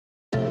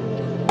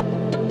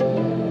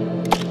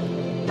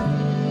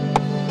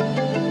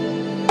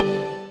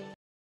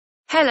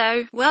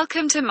Hello,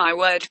 welcome to my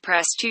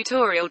WordPress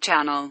tutorial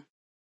channel.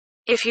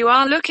 If you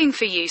are looking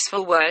for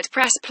useful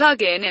WordPress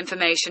plugin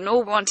information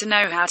or want to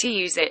know how to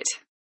use it,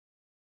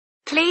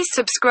 please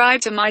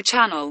subscribe to my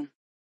channel.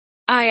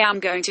 I am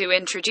going to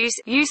introduce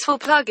useful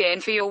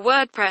plugin for your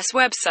WordPress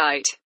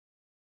website.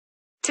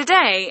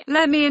 Today,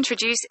 let me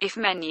introduce If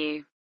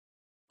menu.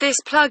 This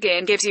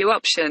plugin gives you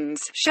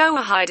options, show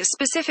or hide a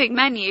specific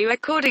menu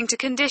according to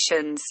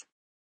conditions.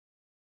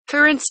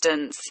 For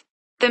instance,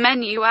 the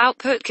menu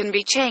output can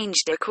be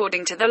changed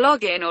according to the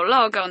login or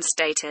logon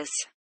status.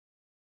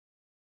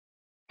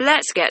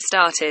 Let's get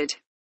started.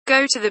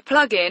 Go to the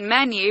plugin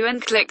menu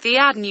and click the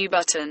Add New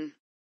button.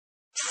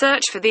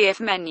 Search for the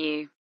If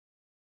menu.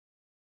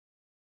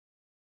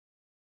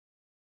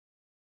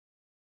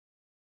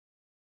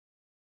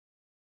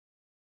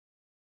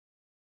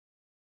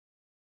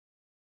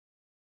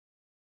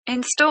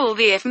 Install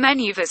the If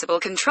menu visible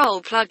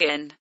control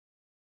plugin.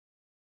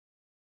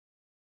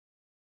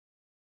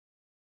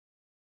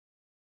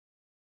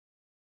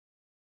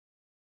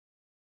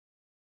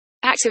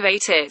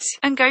 Activate it,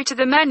 and go to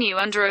the menu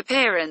under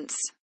Appearance.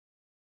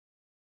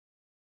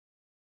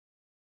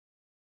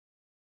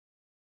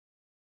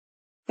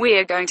 We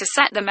are going to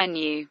set the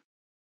menu.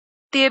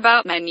 The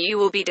About menu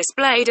will be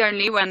displayed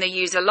only when the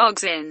user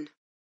logs in,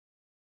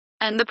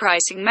 and the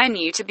Pricing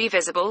menu to be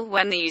visible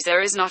when the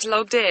user is not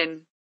logged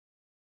in.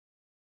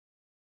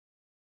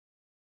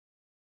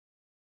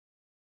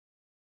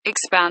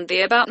 Expand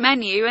the About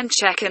menu and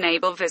check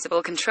Enable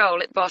Visible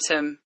Control at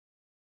bottom.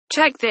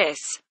 Check this,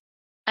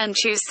 and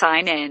choose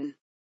Sign In.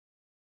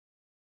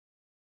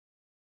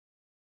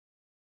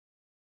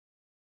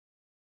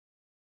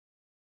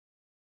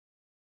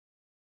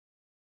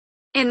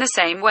 In the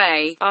same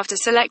way, after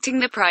selecting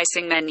the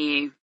Pricing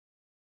menu,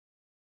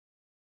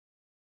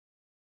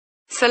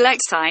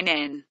 select Sign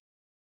In.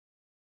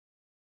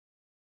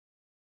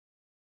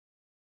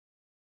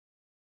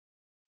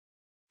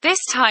 This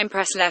time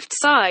press left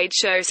side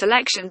Show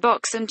Selection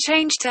box and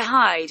change to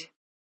Hide.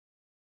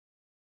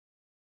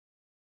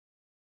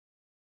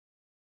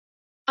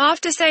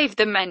 After save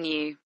the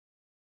menu,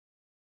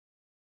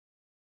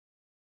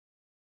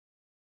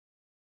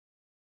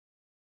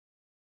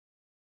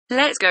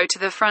 let's go to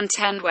the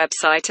front-end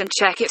website and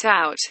check it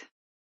out.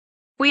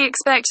 We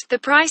expect the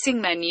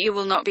Pricing menu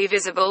will not be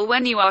visible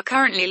when you are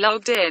currently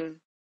logged in.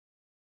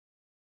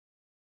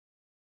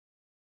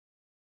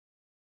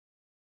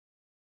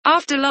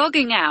 After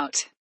logging out,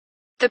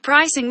 the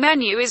Pricing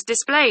menu is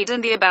displayed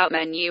and the About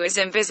menu is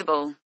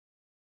invisible.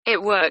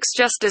 It works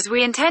just as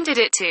we intended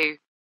it to.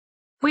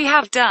 We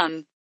have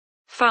done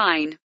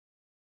fine.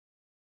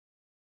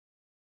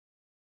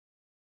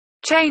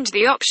 Change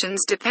the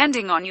options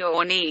depending on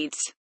your needs.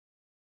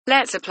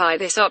 Let's apply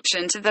this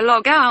option to the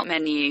Logout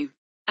menu.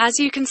 As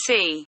you can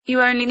see,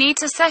 you only need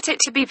to set it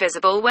to be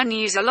visible when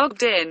user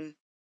logged in.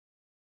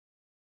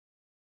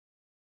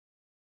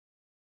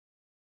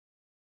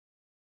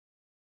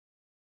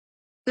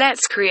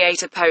 Let's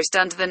create a post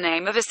under the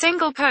name of a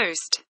single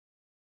post.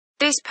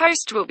 This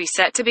post will be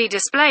set to be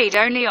displayed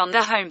only on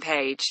the home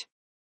page.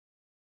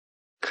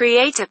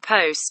 Create a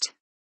post.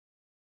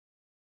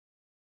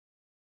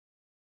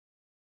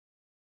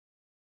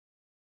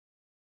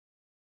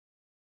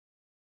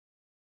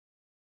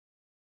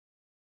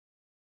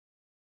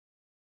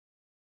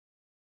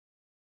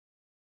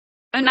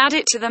 And add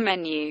it to the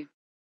menu.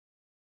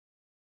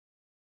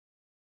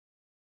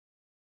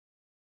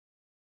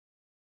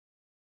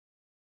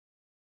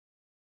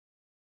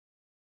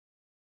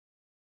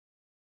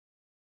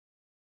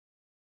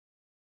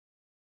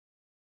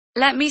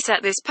 Let me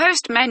set this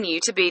post menu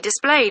to be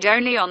displayed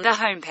only on the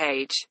home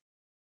page.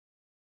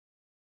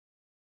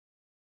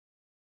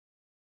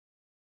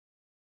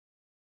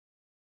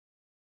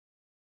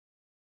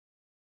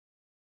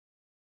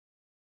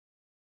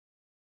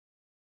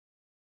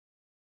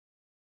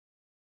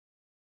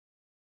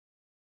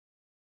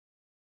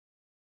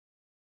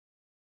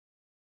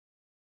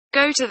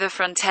 Go to the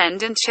front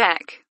end and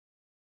check.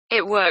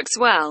 It works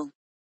well.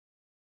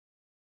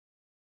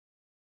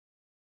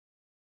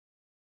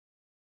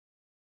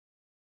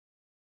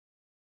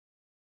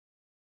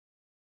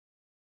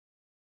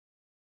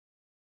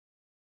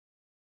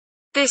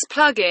 This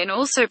plugin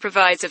also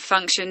provides a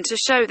function to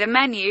show the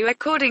menu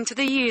according to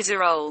the user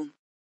role.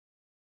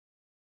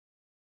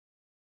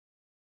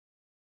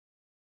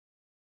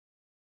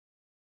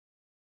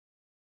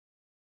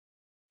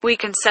 We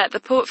can set the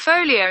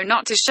portfolio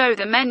not to show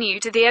the menu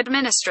to the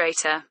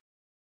administrator.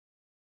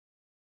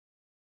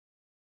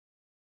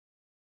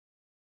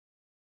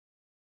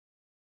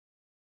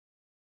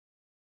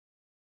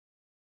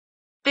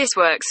 This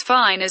works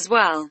fine as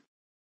well.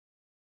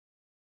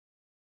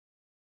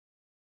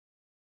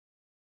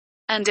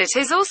 And it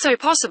is also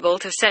possible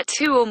to set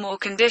 2 or more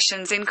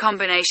conditions in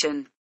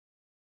combination.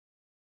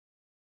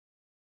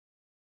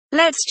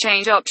 Let's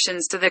change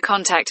options to the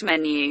Contact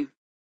menu.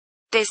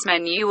 This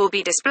menu will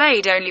be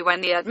displayed only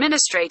when the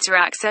administrator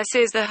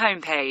accesses the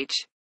home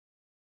page.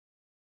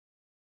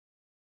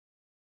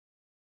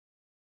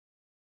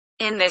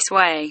 In this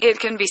way, it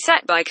can be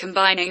set by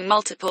combining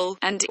multiple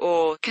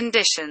and/or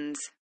conditions.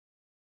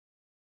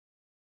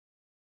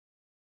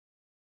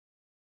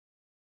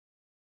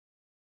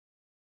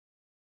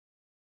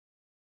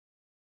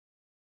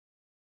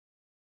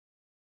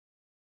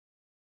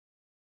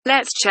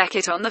 Let's check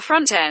it on the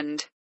front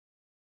end.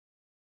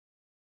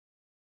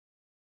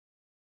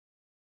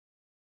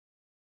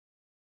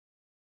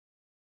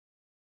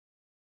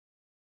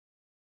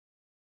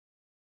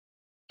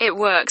 It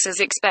works as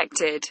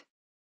expected.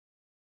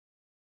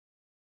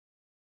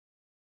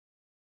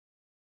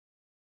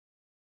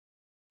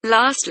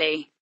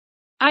 Lastly,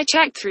 I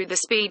checked through the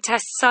speed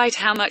test site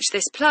how much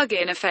this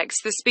plugin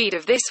affects the speed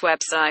of this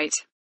website.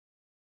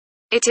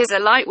 It is a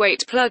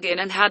lightweight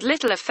plugin and had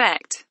little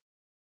effect.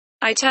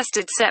 I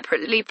tested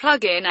separately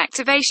plugin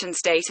activation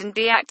state and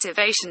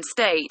deactivation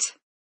state.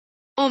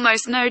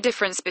 Almost no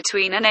difference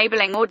between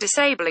enabling or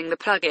disabling the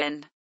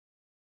plugin.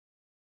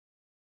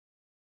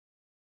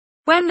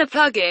 When the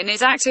plugin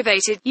is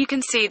activated, you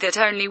can see that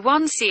only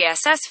one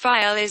CSS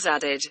file is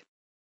added.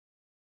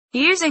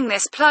 Using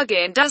this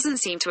plugin doesn't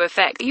seem to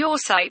affect your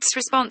site's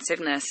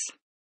responsiveness.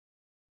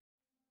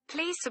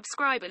 Please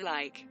subscribe and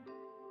like.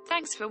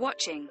 Thanks for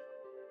watching.